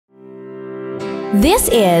This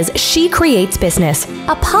is She Creates Business,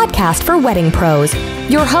 a podcast for wedding pros.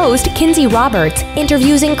 Your host, Kinsey Roberts,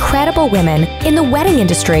 interviews incredible women in the wedding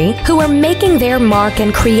industry who are making their mark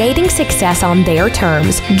and creating success on their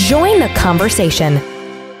terms. Join the conversation.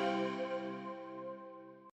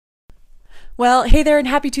 Well, hey there and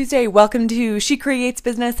happy Tuesday. Welcome to She Creates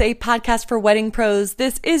Business, a podcast for wedding pros.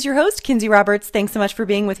 This is your host, Kinsey Roberts. Thanks so much for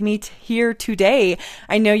being with me here today.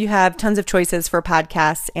 I know you have tons of choices for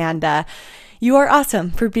podcasts, and you are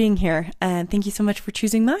awesome for being here. And thank you so much for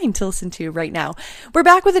choosing mine to listen to right now. We're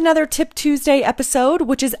back with another Tip Tuesday episode,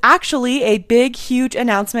 which is actually a big, huge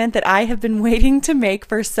announcement that I have been waiting to make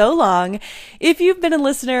for so long. If you've been a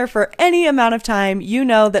listener for any amount of time, you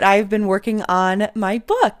know that I've been working on my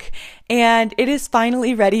book. And it is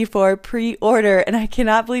finally ready for pre-order. And I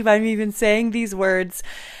cannot believe I'm even saying these words.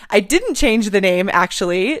 I didn't change the name,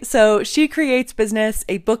 actually. So She Creates Business,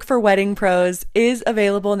 a book for wedding pros, is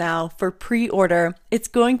available now for pre-order. It's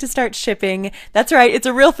going to start shipping. That's right. It's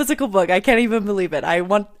a real physical book. I can't even believe it. I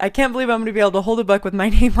can't believe I'm going to be able to hold a book with my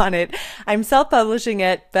name on it. I'm self-publishing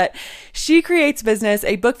it, but She Creates Business,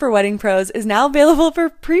 a book for wedding pros, is now available for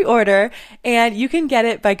pre-order. And you can get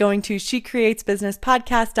it by going to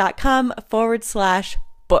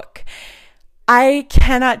shecreatesbusinesspodcast.com/book. I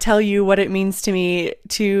cannot tell you what it means to me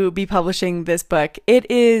to be publishing this book. It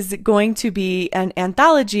is going to be an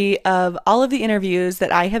anthology of all of the interviews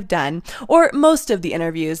that I have done, or most of the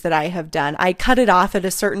interviews that I have done. I cut it off at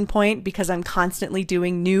a certain point because I'm constantly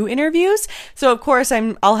doing new interviews. So of course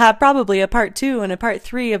I'll have probably a part 2 and a part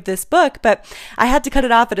 3 of this book, but I had to cut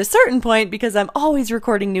it off at a certain point because I'm always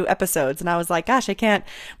recording new episodes. And I was like, gosh, I can't,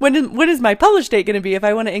 when is my publish date going to be if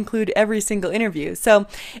I want to include every single interview? So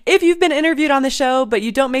if you've been interviewed on the show, but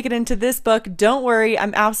you don't make it into this book, don't worry.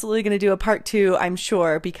 I'm absolutely going to do a part 2, I'm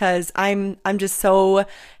sure, because I'm just so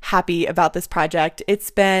happy about this project.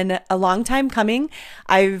 It's been a long time coming.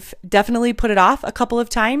 I've definitely put it off a couple of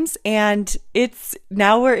times, and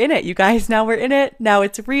now we're in it, you guys. Now we're in it. Now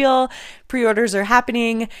it's real. Pre-orders are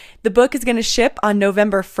happening. The book is going to ship on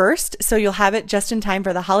November 1st, so you'll have it just in time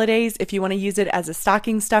for the holidays if you want to use it as a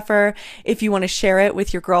stocking stuffer, if you want to share it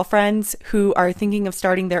with your girlfriends who are thinking of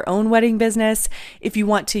starting their own wedding business, if you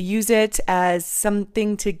want to use it as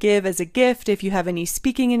something to give as a gift, if you have any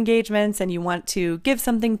speaking engagements and you want to give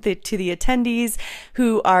something to the attendees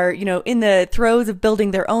who are, in the throes of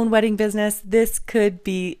building their own wedding business, this could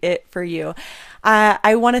be it for you.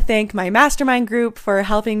 I want to thank my mastermind group for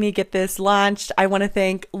helping me get this launched. I want to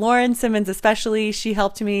thank Lauren Simmons especially. She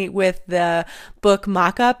helped me with the book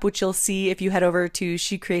mock-up, which you'll see if you head over to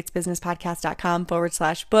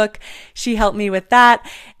shecreatesbusinesspodcast.com/book. She helped me with that.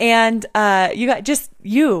 And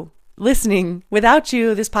you listening, without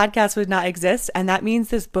you, this podcast would not exist. And that means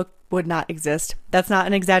this book would not exist. That's not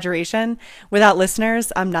an exaggeration. Without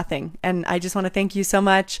listeners, I'm nothing. And I just want to thank you so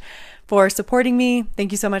much for supporting me.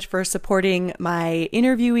 Thank you so much for supporting my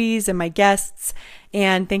interviewees and my guests.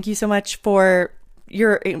 And thank you so much for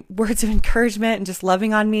your words of encouragement and just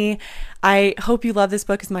loving on me. I hope you love this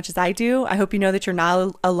book as much as I do. I hope you know that you're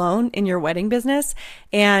not alone in your wedding business.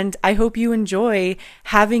 And I hope you enjoy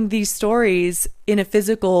having these stories in a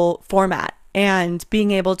physical format and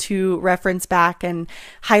being able to reference back and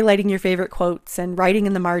highlighting your favorite quotes and writing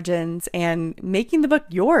in the margins and making the book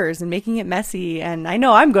yours and making it messy. And I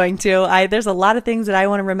know I'm going to. There's a lot of things that I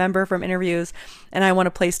want to remember from interviews, and I want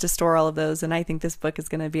a place to store all of those. And I think this book is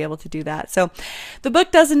going to be able to do that. So the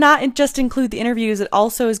book does not just include the interviews. It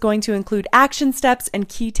also is going to include action steps and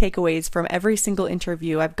key takeaways from every single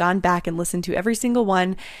interview. I've gone back and listened to every single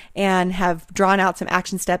one and have drawn out some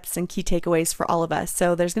action steps and key takeaways for all of us.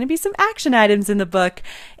 So there's going to be some action items in the book,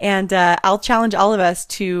 and I'll challenge all of us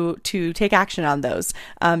to take action on those.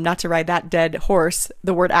 Not to ride that dead horse,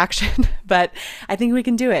 the word action, but I think we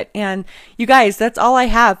can do it. And you guys, that's all I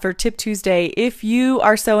have for Tip Tuesday. If you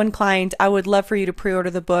are so inclined, I would love for you to pre-order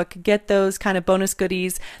the book, get those kind of bonus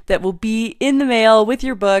goodies that will be in the mail with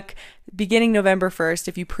your book beginning November 1st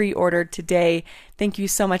if you pre-ordered today. Thank you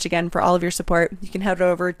so much again for all of your support. You can head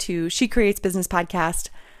over to She Creates Business Podcast,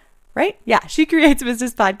 right? Yeah,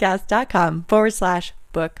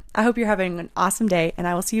 shecreatesbusinesspodcast.com/book. I hope you're having an awesome day, and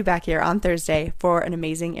I will see you back here on Thursday for an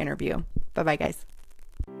amazing interview. Bye-bye, guys.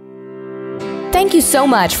 Thank you so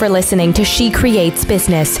much for listening to She Creates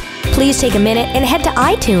Business. Please take a minute and head to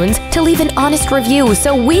iTunes to leave an honest review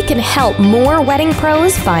so we can help more wedding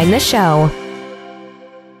pros find the show.